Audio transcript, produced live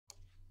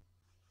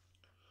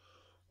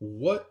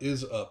What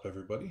is up,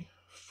 everybody?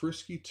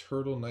 Frisky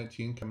Turtle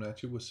 19 coming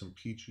at you with some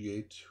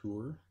PGA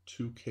Tour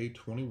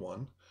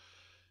 2K21.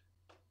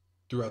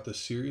 Throughout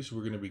this series,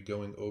 we're going to be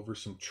going over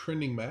some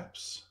trending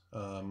maps,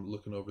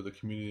 looking over the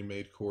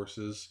community-made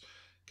courses,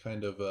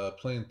 kind of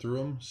playing through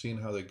them, seeing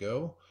how they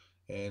go,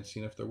 and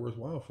seeing if they're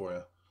worthwhile for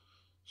you.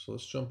 So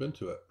let's jump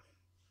into it.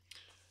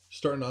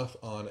 Starting off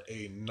on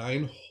a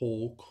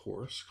 9-hole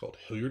course called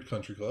Hillyard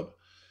Country Club.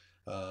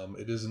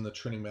 It is in the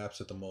trending maps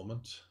at the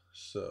moment,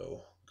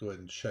 so go ahead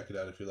and check it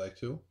out if you like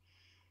to.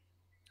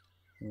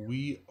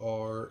 We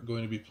are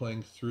going to be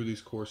playing through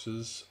these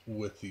courses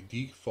with the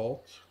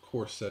default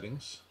course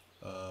settings.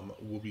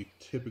 We'll be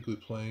typically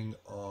playing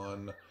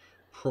on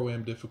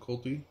Pro-Am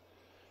difficulty,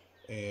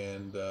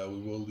 and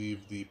we will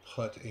leave the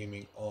putt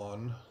aiming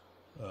on,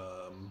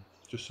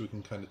 just so we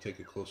can kind of take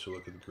a closer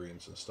look at the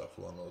greens and stuff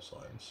along those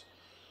lines.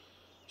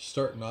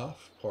 Starting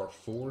off, par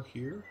 4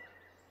 here.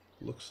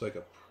 Looks like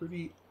a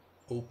pretty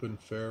open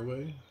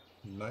fairway.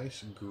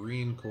 Nice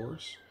green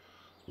course.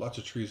 Lots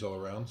of trees all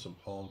around, some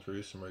palm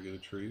trees, some regular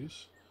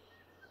trees.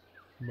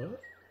 But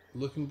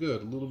looking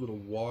good. A little bit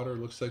of water.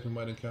 Looks like we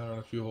might encounter on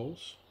a few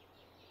holes.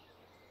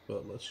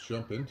 But let's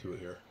jump into it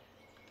here.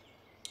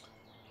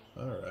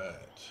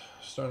 Alright.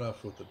 Starting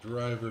off with the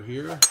driver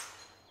here.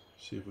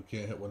 See if we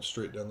can't hit one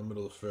straight down the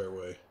middle of the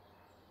fairway.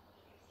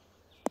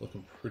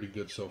 Looking pretty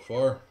good so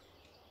far.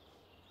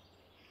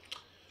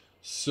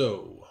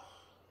 So,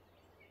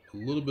 a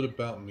little bit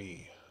about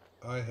me.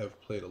 I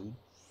have played a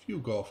few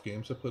golf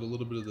games. I played a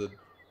little bit of the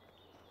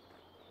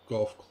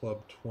Golf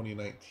Club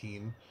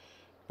 2019.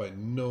 By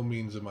no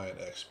means am I an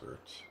expert.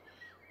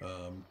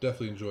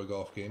 Definitely enjoy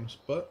golf games,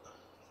 but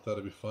thought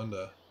it'd be fun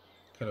to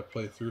kind of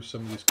play through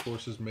some of these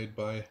courses made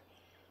by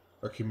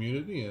our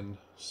community and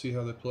see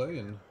how they play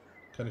and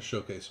kind of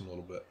showcase them a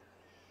little bit.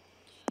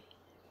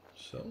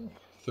 So,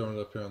 throwing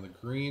it up here on the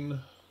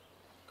green.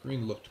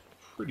 Green looked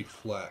pretty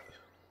flat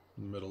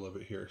in the middle of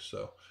it here,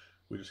 so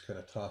we just kind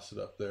of toss it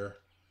up there.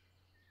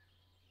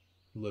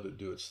 Let it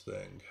do its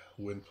thing.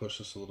 Wind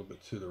pushes us a little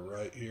bit to the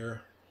right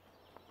here.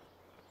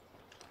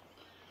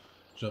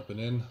 Jumping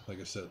in, like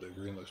I said, the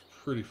green looks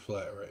pretty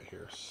flat right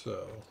here,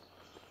 so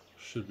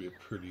should be a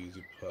pretty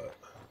easy putt.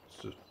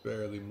 Let's just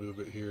barely move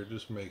it here,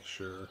 just make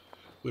sure.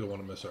 We don't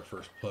want to miss our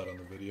first putt on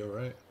the video,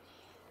 right?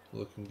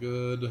 Looking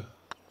good.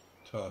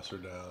 Toss her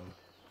down.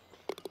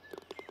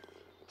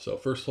 So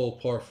first hole,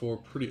 par 4,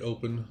 pretty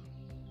open.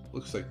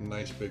 Looks like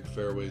nice big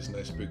fairways,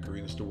 nice big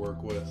greens to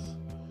work with.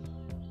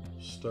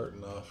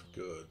 Starting off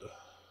good.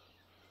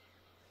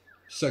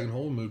 Second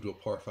hole, move to a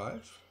par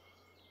 5.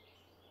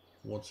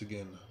 Once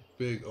again,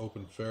 big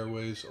open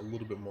fairways, a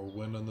little bit more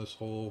wind on this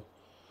hole.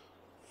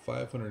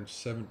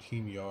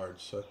 517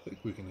 yards, so I think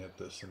we can hit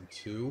this in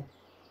 2.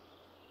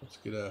 Let's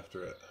get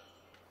after it.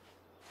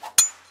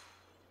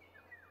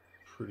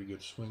 Pretty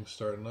good swing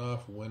starting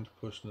off. Wind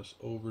pushing us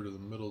over to the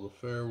middle of the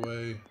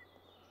fairway.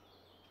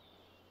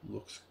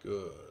 Looks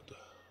good.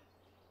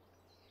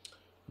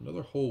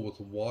 Another hole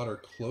with water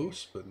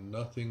close, but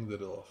nothing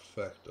that'll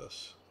affect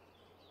us.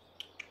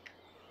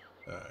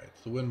 Alright,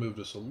 the wind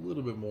moved us a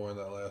little bit more in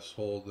that last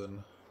hole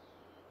than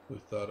we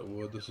thought it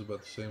would. This is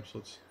about the same, so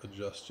let's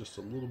adjust just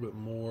a little bit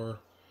more.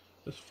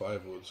 This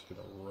 5-wood's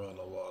going to run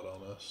a lot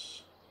on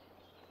us.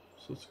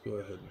 So let's go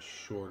ahead and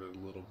short it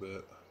a little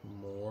bit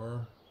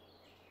more.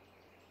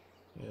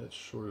 Yeah, it's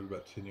shorted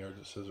about 10 yards.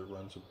 It says it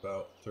runs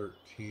about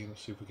 13.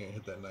 Let's see if we can't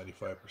hit that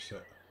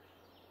 95%.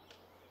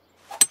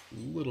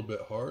 A little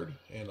bit hard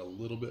and a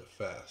little bit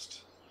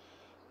fast.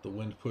 The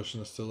wind pushing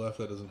us to the left,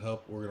 that doesn't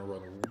help. We're going to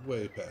run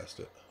way past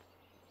it.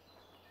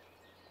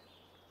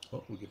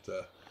 Oh, we get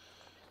to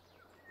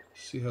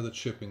see how the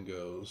chipping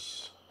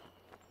goes.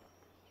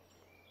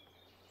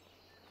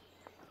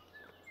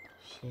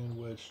 Sand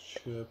wedge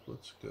chip,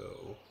 let's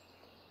go.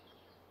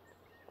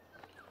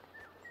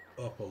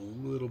 Up a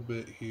little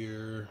bit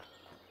here.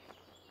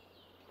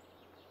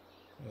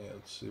 And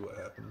let's see what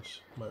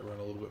happens. Might run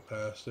a little bit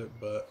past it,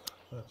 but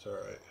that's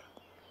alright.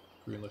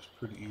 Green looks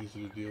pretty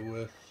easy to deal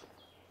with.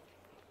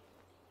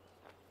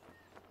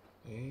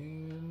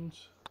 And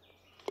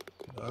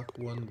knock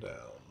one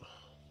down.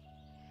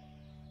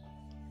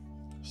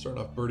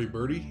 Starting off birdie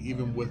birdie,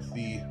 even with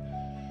the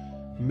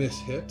miss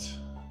hit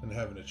and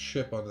having a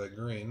chip onto that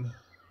green.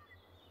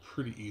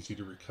 Pretty easy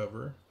to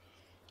recover.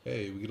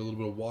 Hey, we get a little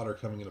bit of water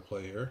coming into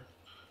play here.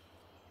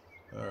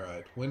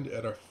 Alright, wind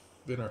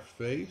in our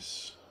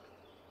face.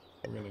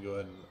 We're going to go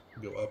ahead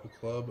and go up a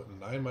club.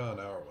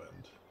 9-mile-an-hour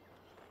wind.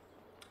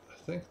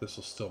 I think this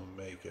will still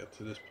make it.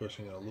 It is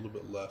pushing it a little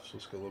bit left, so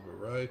let's go a little bit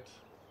right.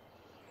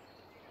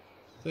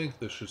 I think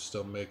this should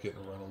still make it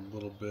and run a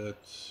little bit.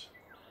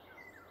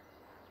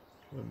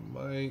 We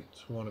might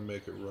want to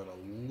make it run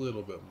a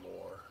little bit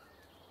more.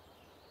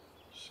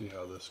 See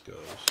how this goes.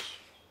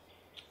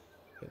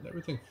 Hitting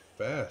everything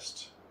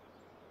fast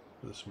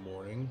this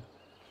morning,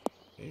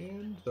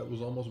 and that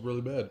was almost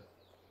really bad.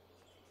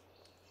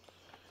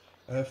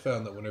 I have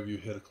found that whenever you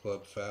hit a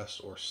club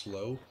fast or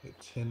slow, it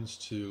tends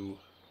to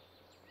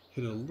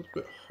hit it a little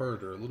bit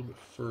harder, a little bit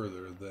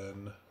further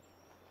than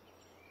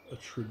a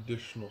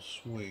traditional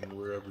swing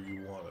wherever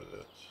you wanted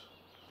it.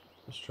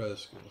 Let's try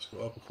this again. Let's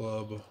go up a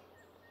club.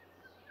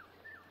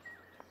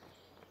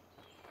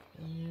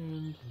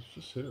 And let's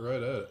just hit it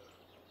right at it.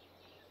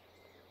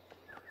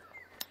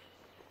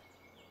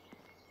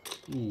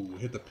 Ooh,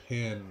 hit the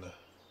pin.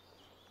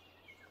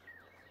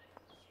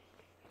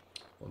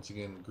 Once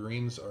again,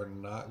 greens are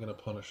not going to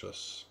punish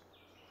us.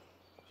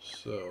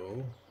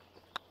 So,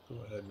 go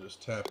ahead and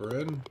just tap her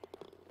in.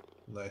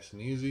 Nice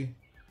and easy.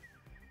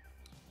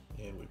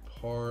 And we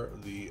par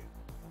the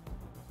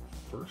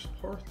first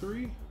par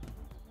 3.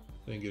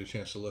 Didn't get a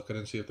chance to look. I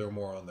didn't see if there were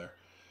more on there.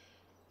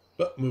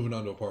 But moving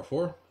on to a par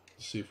 4.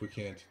 Let's see if we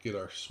can't get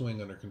our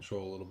swing under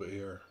control a little bit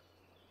here.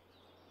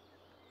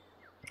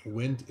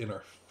 Wind in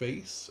our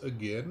face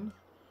again.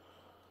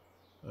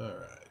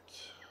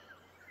 Alright.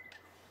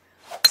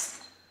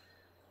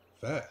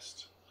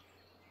 Fast.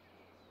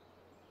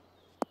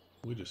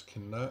 We just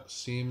cannot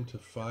seem to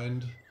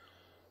find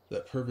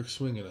that perfect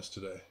swing in us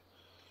today.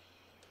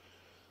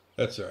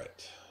 That's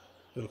alright.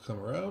 It'll come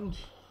around.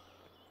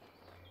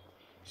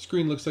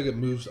 Screen looks like it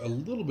moves a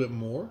little bit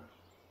more.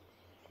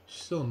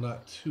 Still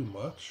not too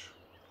much.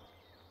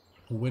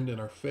 Wind in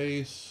our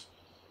face.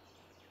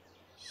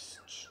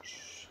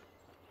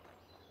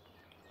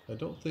 I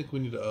don't think we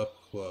need to up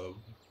club,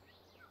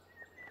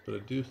 but I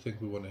do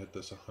think we want to hit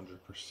this 100%.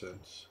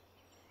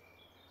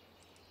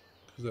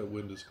 Because that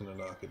wind is going to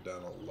knock it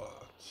down a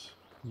lot.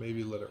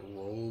 Maybe let it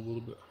roll a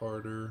little bit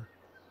harder.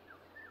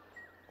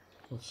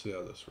 Let's see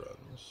how this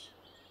runs.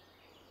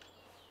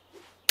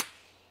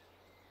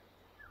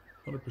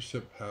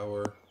 100%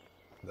 power.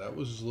 That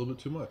was just a little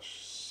bit too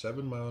much.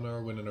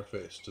 7-mile-an-hour wind in our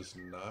face does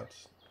not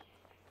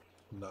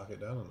knock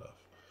it down enough.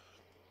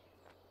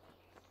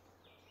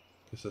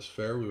 Guess that's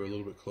fair. We were a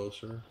little bit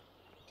closer.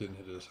 Didn't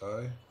hit it as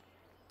high.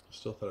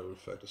 Still thought it would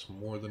affect us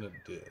more than it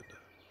did.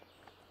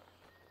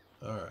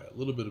 Alright, a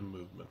little bit of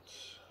movement.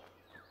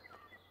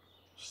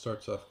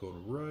 Starts off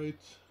going right,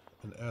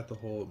 and at the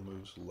hole it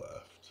moves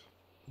left.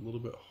 A little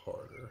bit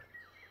harder.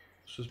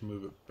 Let's just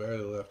move it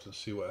barely left and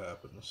see what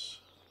happens.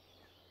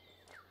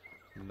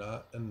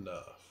 Not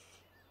enough.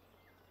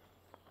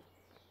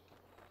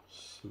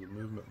 So the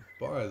movement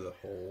by the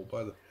hole,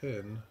 by the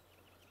pin,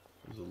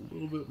 is a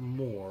little bit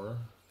more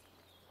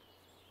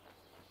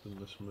than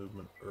this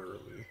movement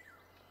early.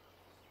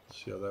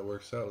 Let's see how that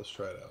works out. Let's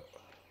try it out.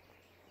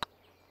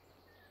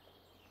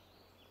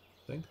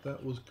 I think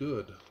that was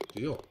good.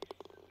 Deal.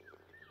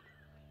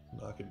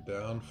 Knock it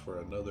down for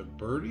another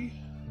birdie.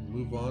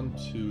 Move on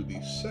to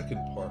the second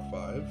par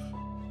 5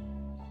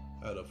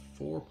 out of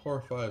 4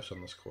 par 5s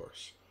on this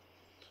course.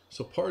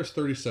 So par is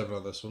 37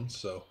 on this one,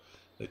 so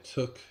they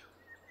took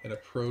an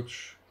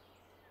approach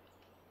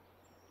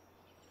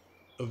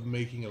of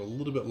making it a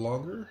little bit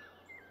longer,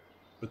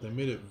 but they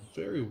made it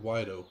very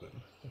wide open.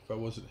 If I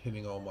wasn't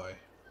hitting all my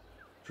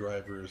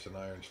drivers and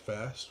irons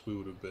fast, we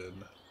would have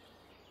been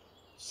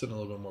sitting a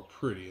little bit more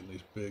pretty in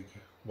these big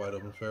wide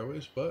open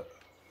fairways, but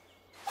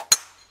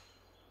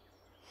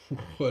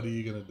what are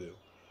you going to do?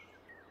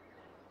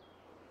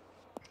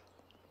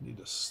 Need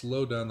to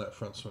slow down that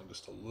front swing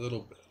just a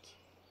little bit.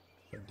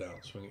 Or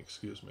downswing,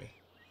 excuse me.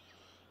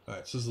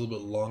 Alright, so this is a little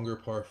bit longer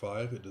par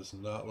 5. It does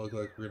not look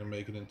like we're going to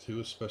make it in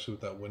 2, especially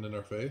with that wind in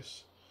our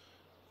face.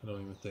 I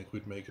don't even think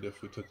we'd make it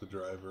if we took the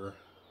driver.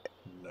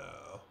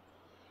 No.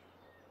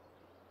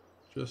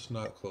 Just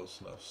not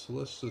close enough. So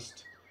let's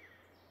just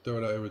throw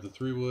it out here with the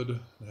 3-wood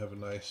and have a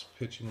nice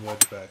pitching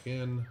wedge back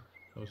in.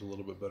 That was a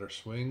little bit better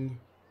swing.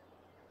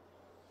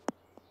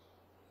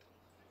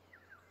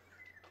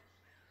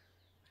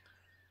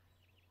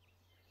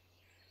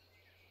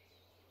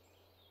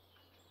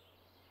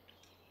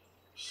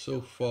 So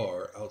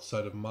far,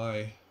 outside of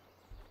my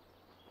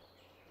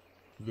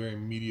very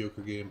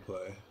mediocre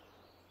gameplay,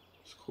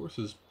 this course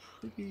is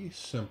pretty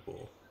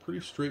simple,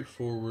 pretty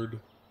straightforward,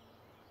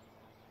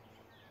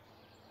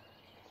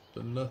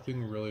 but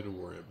nothing really to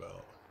worry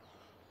about.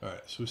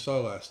 Alright, so we saw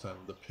last time,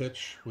 the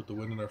pitch with the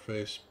wind in our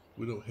face,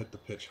 we don't hit the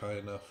pitch high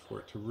enough for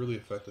it to really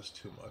affect us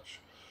too much.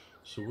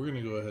 So we're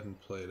going to go ahead and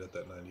play it at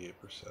that 98%.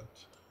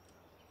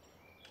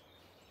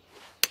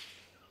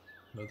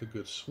 Another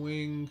good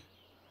swing.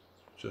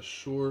 Just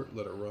short,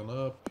 let it run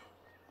up,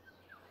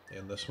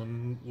 and this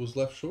one was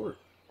left short.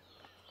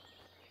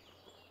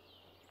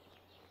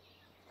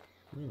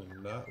 Really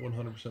not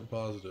 100%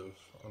 positive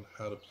on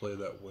how to play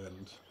that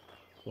wind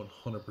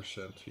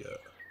 100% yet.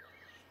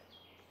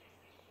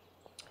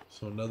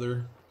 So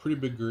another pretty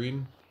big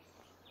green,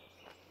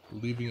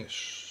 leaving it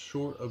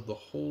short of the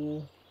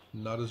hole,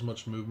 not as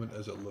much movement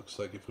as it looks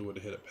like if we would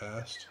have hit it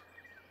past.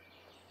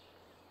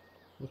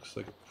 Looks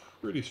like a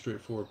pretty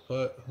straightforward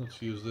putt.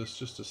 Let's use this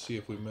just to see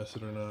if we miss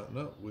it or not.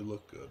 No, we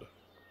look good.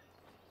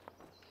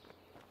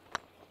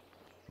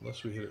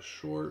 Unless we hit it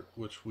short,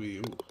 which we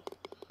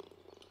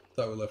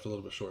thought we left a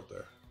little bit short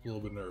there. A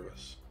little bit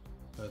nervous.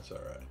 That's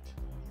alright.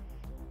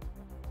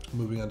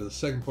 Moving on to the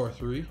second par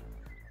 3.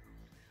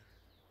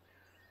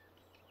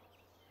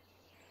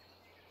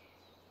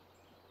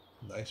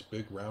 Nice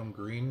big round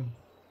green.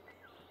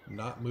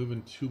 Not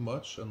moving too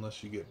much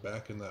unless you get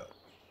back in that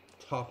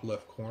top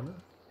left corner.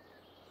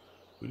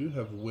 We do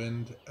have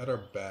wind at our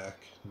back,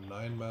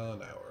 9 mile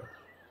an hour.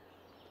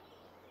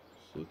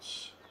 So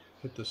let's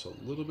hit this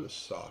a little bit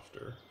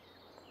softer.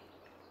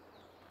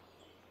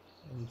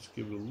 And let's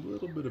give it a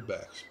little bit of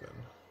backspin.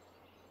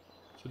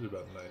 Let's hit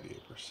about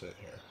 98%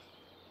 here.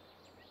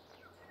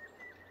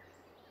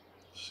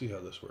 See how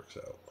this works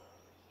out.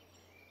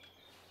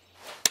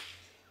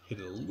 Hit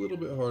it a little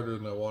bit harder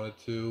than I wanted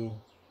to.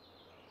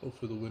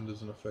 Hopefully the wind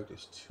doesn't affect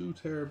us too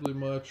terribly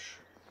much.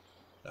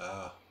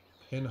 Ah,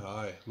 pin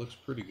high. Looks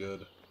pretty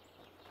good.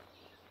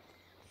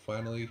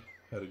 Finally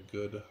had a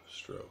good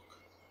stroke.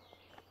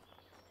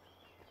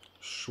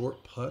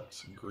 Short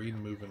putts,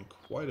 green moving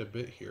quite a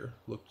bit here.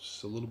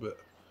 Looks a little bit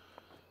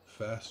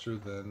faster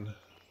than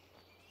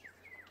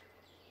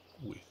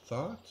we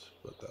thought,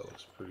 but that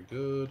looks pretty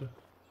good.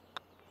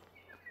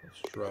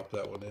 Let's drop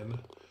that one in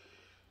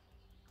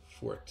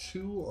for a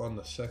 2 on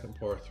the second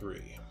par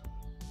 3.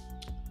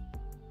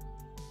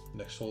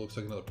 Next hole looks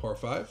like another par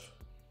 5.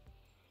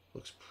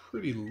 Looks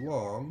pretty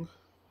long,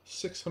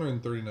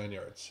 639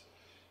 yards.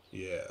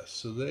 Yeah,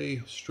 so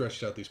they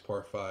stretched out these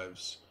par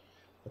 5s.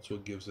 That's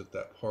what gives it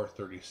that par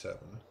 37.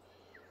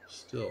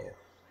 Still,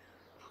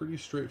 pretty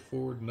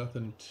straightforward,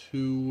 nothing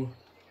too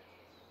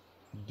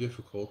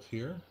difficult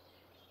here.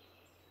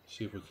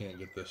 See if we can't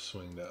get this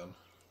swing down.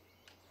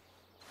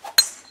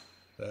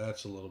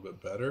 That's a little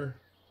bit better.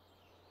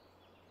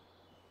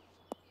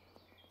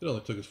 It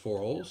only took us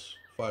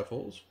 5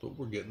 holes, but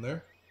we're getting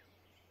there.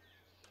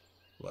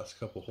 Last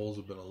couple holes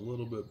have been a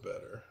little bit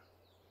better.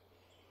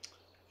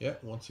 Yeah,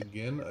 once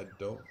again, I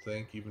don't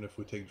think, even if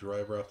we take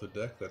driver off the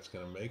deck, that's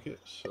going to make it.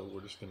 So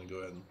we're just going to go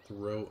ahead and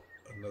throw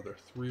another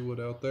 3-wood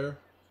out there.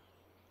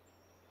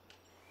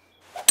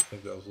 I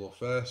think that was a little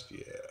fast.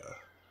 Yeah.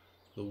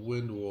 The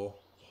wind will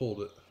hold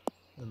it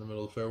in the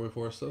middle of the fairway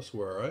for us, though, so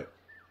we're all right.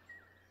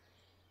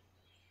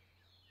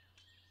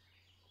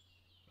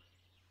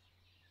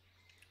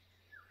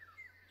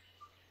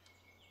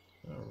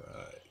 All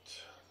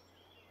right.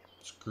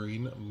 This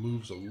green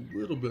moves a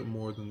little bit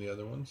more than the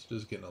other ones.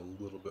 Just getting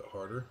a little bit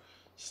harder.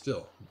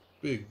 Still,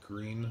 big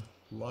green,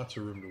 lots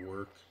of room to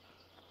work.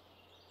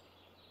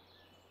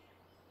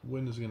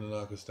 Wind is going to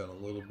knock us down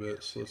a little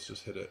bit, so let's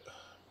just hit it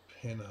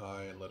pin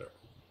high and let it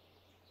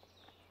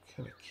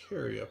kind of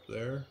carry up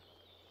there.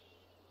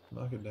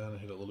 Knock it down and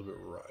hit a little bit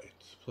right.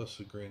 Plus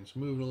the green's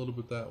moving a little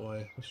bit that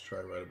way. Let's try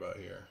right about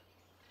here.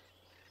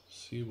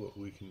 See what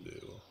we can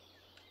do.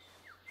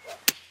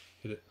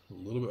 Hit it a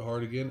little bit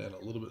hard again and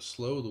a little bit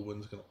slow. The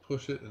wind's going to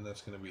push it, and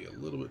that's going to be a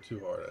little bit too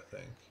hard, I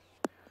think.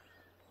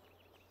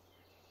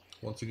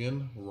 Once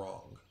again,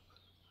 wrong.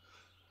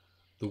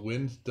 The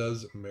wind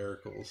does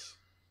miracles.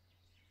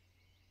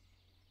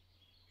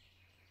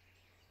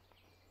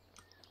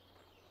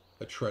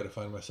 I try to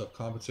find myself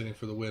compensating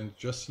for the wind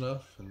just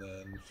enough and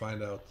then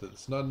find out that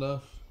it's not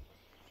enough,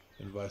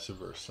 and vice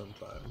versa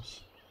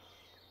sometimes.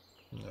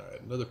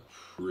 Alright, another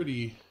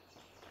pretty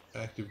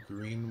active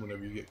green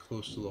whenever you get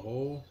close to the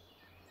hole.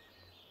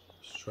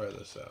 Let's try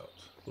this out.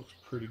 Looks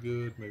pretty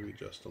good, maybe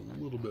just a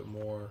little bit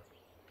more.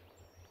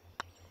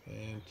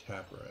 And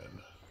tap her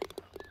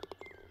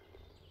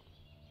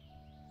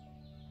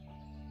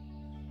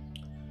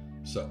in.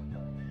 So,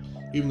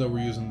 even though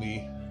we're using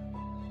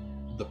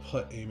the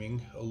putt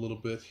aiming a little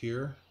bit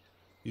here,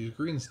 these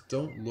greens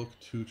don't look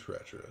too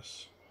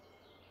treacherous.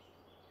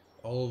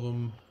 All of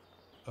them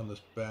on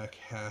this back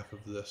half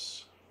of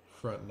this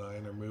front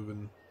 9 are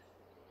moving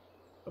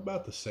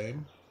about the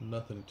same,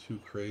 nothing too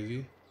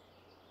crazy.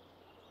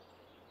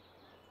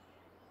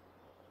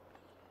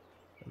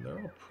 And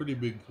they're all pretty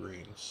big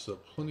greens, so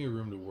plenty of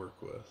room to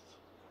work with.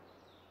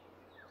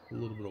 A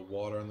little bit of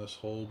water on this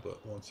hole,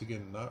 but once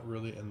again, not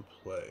really in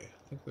play.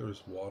 I think there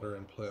was water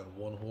in play on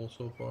one hole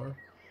so far.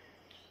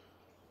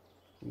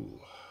 Ooh.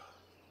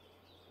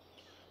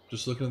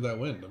 Just looking at that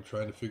wind, I'm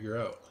trying to figure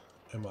out,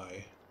 am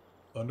I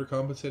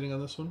undercompensating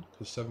on this one?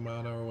 Because 7 mile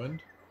an hour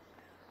wind?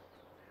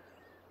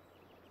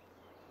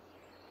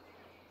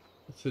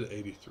 Let's hit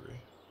 83.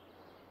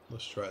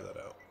 Let's try that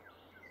out.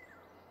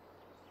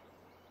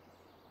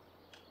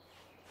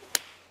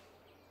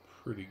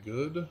 Pretty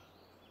good.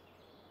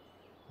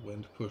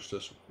 Wind pushed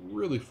us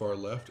really far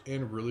left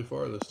and really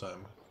far this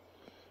time.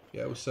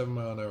 Yeah, it was 7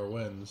 mile an hour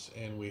winds,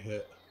 and we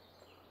hit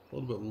a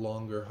little bit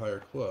longer, higher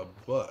club,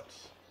 but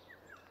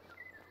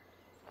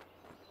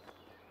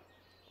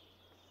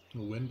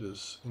the wind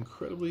is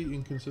incredibly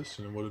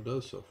inconsistent in what it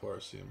does so far,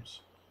 it seems.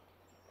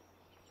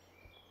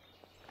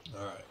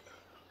 Alright.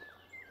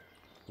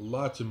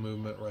 Lots of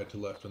movement right to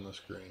left on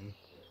this green.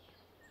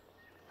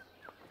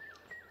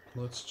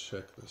 Let's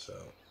check this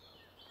out.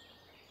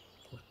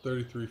 We're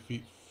 33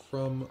 feet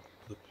from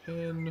the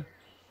pin.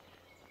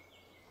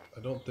 I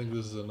don't think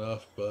this is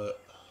enough,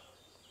 but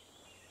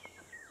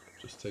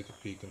just take a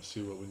peek and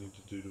see what we need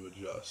to do to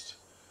adjust.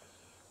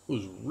 It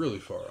was really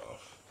far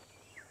off.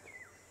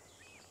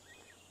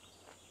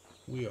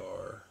 We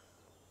are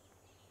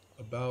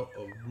about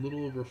a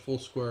little over a full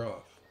square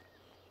off.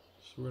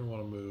 So we're going to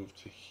want to move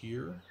to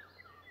here.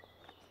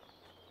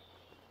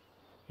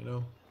 You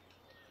know,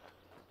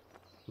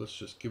 let's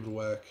just give it a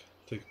whack,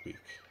 take a peek.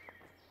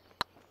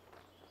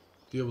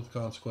 deal with the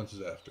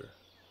consequences after.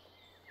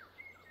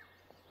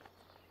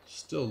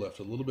 Still left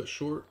a little bit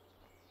short,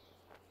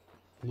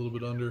 a little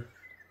bit under,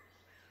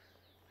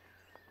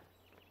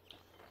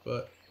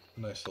 but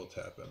nice little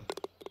tap in.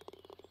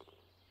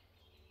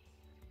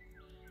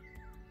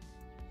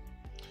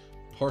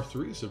 Par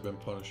 3s have been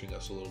punishing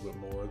us a little bit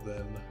more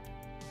than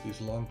these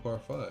long par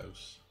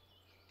 5s.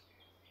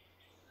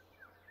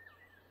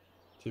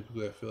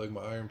 Typically, I feel like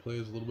my iron play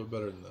is a little bit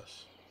better than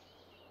this.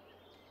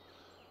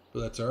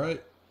 But that's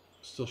alright.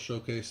 Still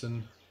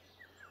showcasing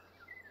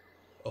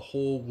a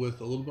hole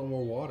with a little bit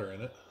more water in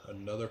it.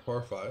 Another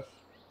par 5.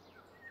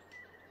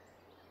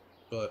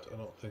 But I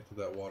don't think that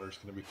that water is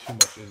going to be too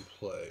much in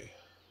play.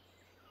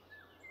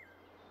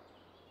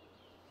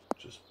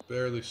 Just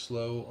barely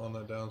slow on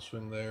that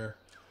downswing there.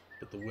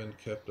 But the wind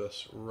kept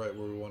us right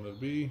where we wanted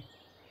to be.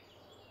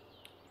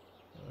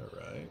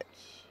 Alright.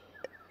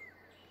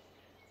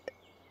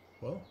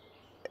 Well,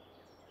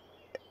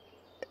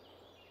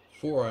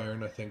 4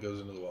 iron I think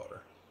goes into the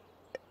water.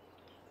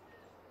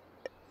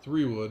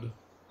 3 wood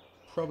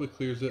probably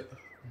clears it,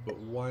 but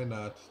why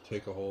not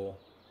take a hole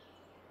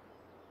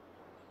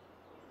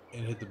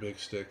and hit the big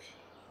stick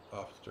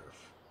off the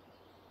turf.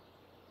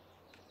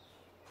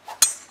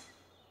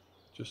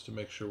 Just to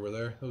make sure we're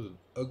there. That was an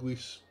ugly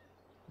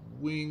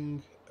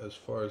swing as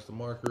far as the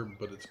marker,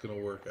 but it's going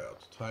to work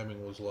out.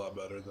 Timing was a lot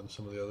better than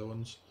some of the other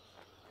ones.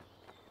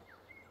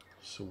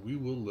 So we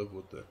will live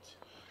with it.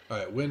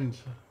 Alright, wind,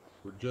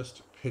 we're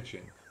just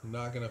pitching.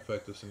 Not going to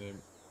affect us any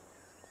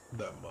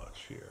that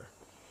much here.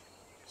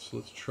 So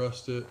let's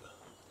trust it.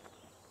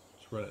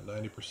 Let's run at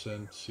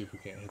 90%, see if we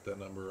can't hit that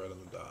number right on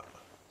the dot.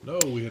 No,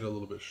 we hit a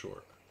little bit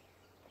short.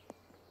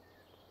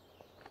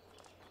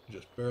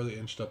 Just barely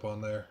inched up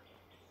on there.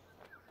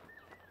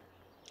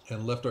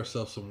 And left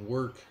ourselves some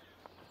work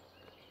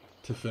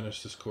to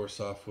finish this course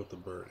off with the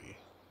birdie.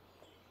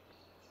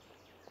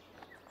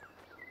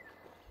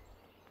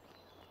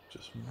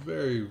 Just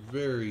very,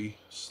 very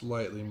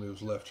slightly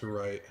moves left to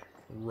right,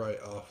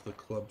 right off the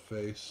club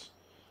face.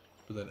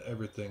 But then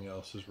everything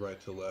else is right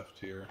to left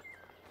here.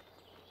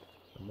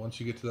 And once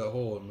you get to that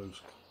hole, it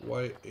moves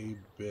quite a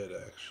bit,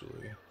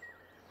 actually.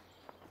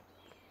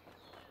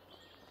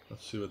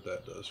 Let's see what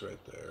that does right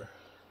there.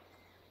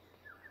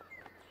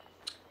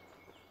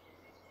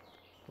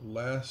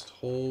 Last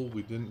hole,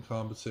 we didn't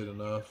compensate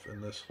enough.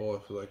 And this hole,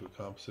 I feel like we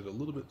compensated a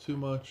little bit too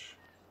much.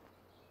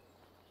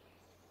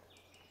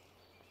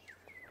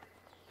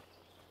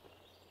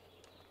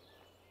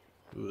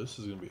 Ooh, this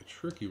is going to be a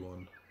tricky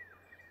one,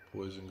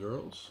 boys and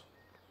girls.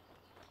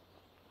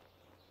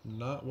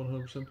 Not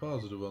 100%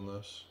 positive on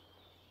this.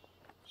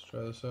 Let's try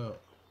this out.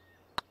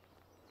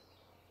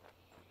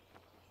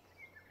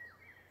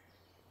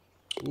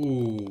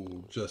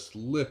 Ooh, just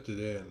lifted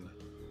in.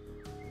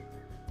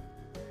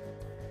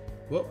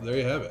 Well, there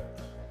you have it.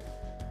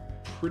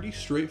 Pretty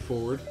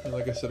straightforward, and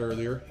like I said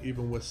earlier,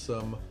 even with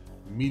some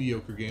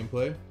mediocre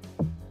gameplay,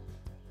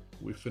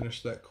 we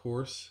finished that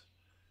course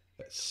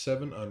at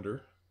 7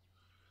 under.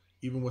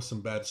 Even with some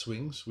bad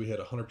swings, we had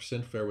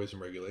 100% fairways in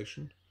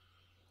regulation.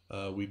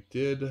 We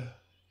did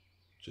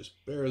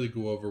just barely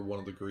go over one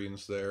of the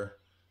greens there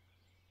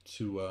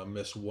to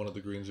miss one of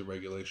the greens in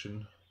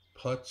regulation.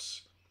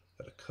 Putts,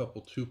 had a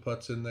couple 2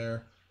 putts in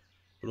there,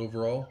 but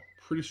overall,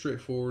 pretty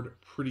straightforward,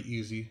 pretty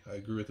easy. I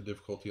agree with the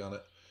difficulty on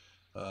it,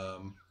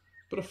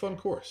 but a fun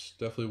course.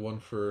 Definitely one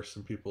for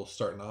some people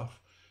starting off.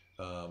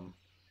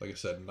 Like I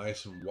said,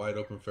 nice and wide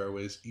open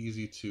fairways,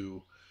 easy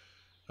to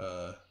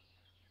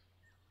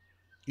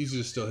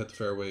still hit the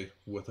fairway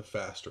with a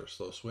fast or a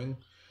slow swing.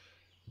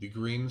 The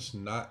greens,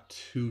 not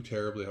too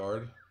terribly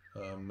hard.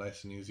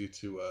 Nice and easy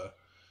to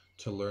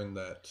learn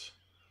that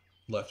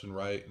left and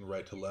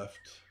right to left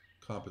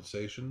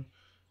compensation.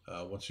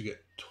 Once you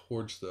get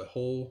towards the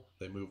hole,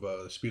 they move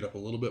speed up a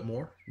little bit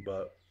more,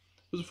 but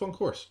it was a fun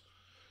course.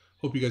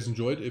 Hope you guys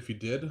enjoyed. If you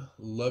did,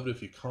 loved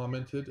if you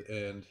commented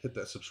and hit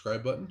that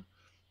subscribe button.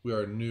 We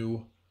are a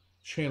new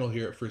channel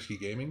here at Frisky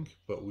Gaming,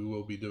 but we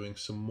will be doing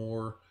some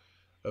more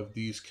of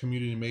these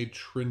community-made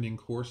trending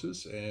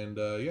courses, and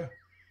yeah,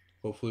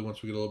 hopefully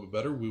once we get a little bit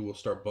better, we will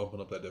start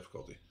bumping up that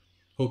difficulty.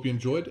 Hope you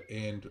enjoyed,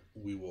 and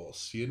we will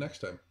see you next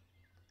time.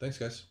 Thanks,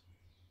 guys.